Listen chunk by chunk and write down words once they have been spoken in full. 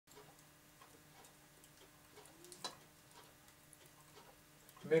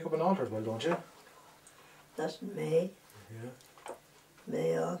make up an altar as well, don't you? That's in May. Yeah.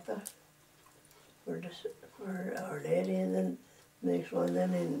 May altar for Our Lady, and then next one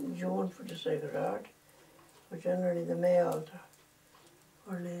then in June for the Sacred Heart. But generally the May altar,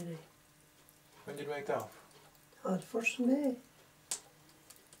 Our Lady. When did you make that? On the 1st of May.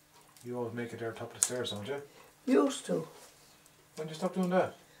 You always make it there top of the stairs, don't you? Used to. When did you stop doing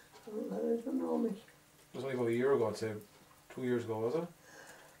that? I don't know me. It was only about a year ago, I'd say. 2 years ago, was it?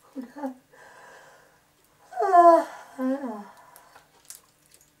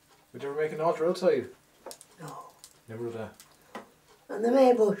 Would you ever make an altar outside? No. Never do that. And the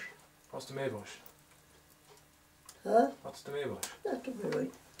May bush. What's the Maybush? Huh? What's the Maybush? That'll be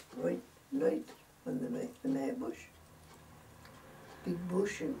right night when they make the May bush. Big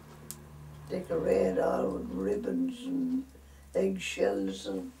bush and decorate all with ribbons and eggshells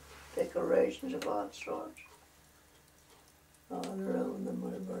and decorations of all sorts. All around the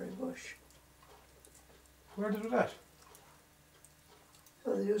mulberry bush. Where did you do that?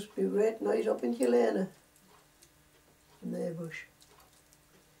 So there used to be a great night up in Helena. The May bush.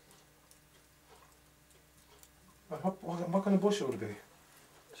 What kind of bush would it be?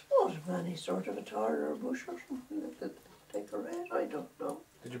 I suppose if any sort of a thorn or a bush or something that could decorate, I don't know.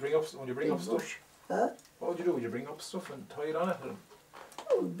 Did you bring up, when you bring Big up stuff? bush. Huh? What would you do? Would you bring up stuff and tie it on it?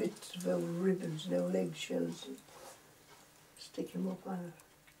 Oh, bits of ribbons, now eggshells, and stick them up on it.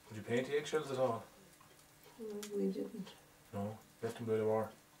 Would you paint the eggshells at all? We didn't. No, left them where they were.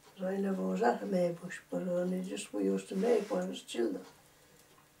 I never was at a May bush, but only just we used to make when I was children.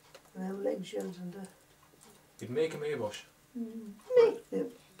 And have eggshells and that. You'd make a Maybush? Make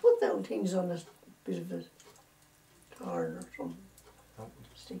them. Put down things on a bit of a thorn or something. No.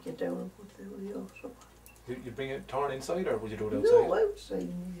 Stick it down and put down the oaks up. You'd bring it torn inside, or would you do it outside? No, outside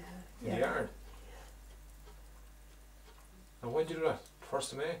in the In the yard? And when did you do that?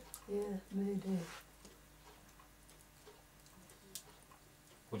 1st of May? Yeah, May Day.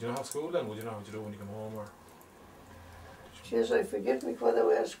 Would you not have school then? Would you know what you do when you come home? Or? Jeez, I forget me whether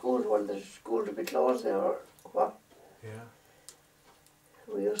we had school, whether the school to be closed there or what. Yeah.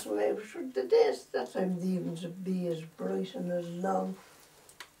 We used to make sure the days that time the evenings would be as bright and as long.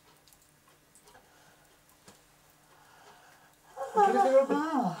 Would you live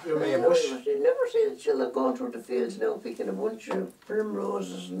up your May bush? You never see the children going through the fields now picking a bunch of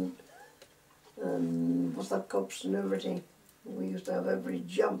primroses and buttercups and everything. We used to have every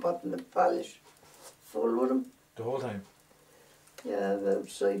jam pot in the palace full with them. The whole time? Yeah,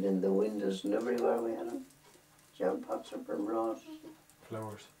 outside in the windows and everywhere we had them. Jam pots and primroses.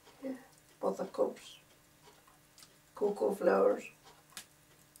 Flowers? Yeah, buttercups, cocoa flowers.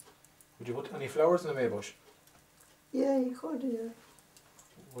 Would you put any flowers in the May bush? Yeah, you could, yeah.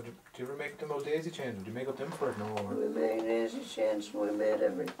 Do you ever make them out daisy chains? Would you make up them for it? No. Or We made daisy chains, we made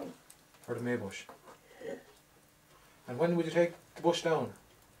everything. for the May bush? Yeah. And when would you take the bush down?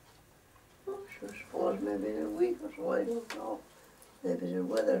 Oh, sure, I suppose maybe in a week or so, I don't know. Maybe the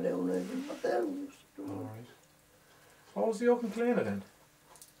weather down, maybe what they used to do. Alright. What was the open Helena then?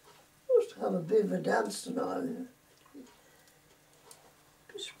 Used to have a bit of a dance and all, yeah.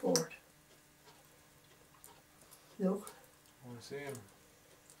 Good sport. Look, I want to see him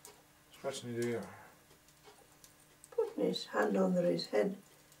scratching his ear. putting his hand under his head.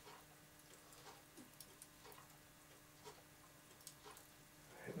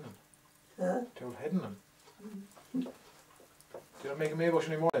 Hitting him. Huh? They were hitting him. Do you not make a Maybush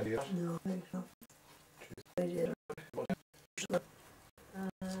anymore then, do you? No, I think not. I did.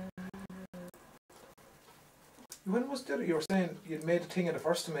 When was that? You were saying you'd made a thing on the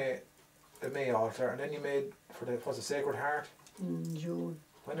 1st of May, the May altar, and then you made for the, was it Sacred Heart? In June.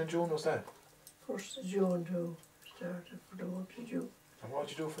 When in June was that? 1st of June to started for the month of June. And what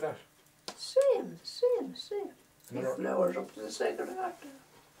did you do for that? Same. Another Flowers up to the Sacred Heart.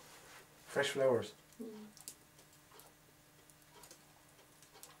 fresh flowers.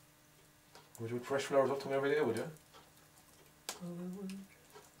 Would you put fresh flowers up to them every day, would you? Oh, we wouldn't.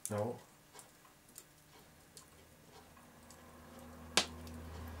 No.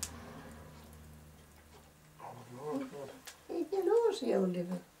 Oh Lord, God. Hey, you know, see how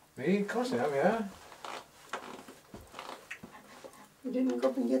living. Me? Of course I am, yeah. You didn't go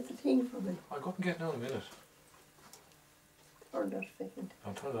up and get the thing for me. I'll go up and get it now in a minute. Turn that second.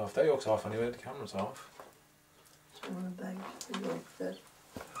 I'll turn it off. That yoke's off anyway, the camera's off. So on a bag, the yolk that.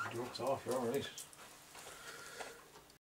 The yoke's off, you're alright.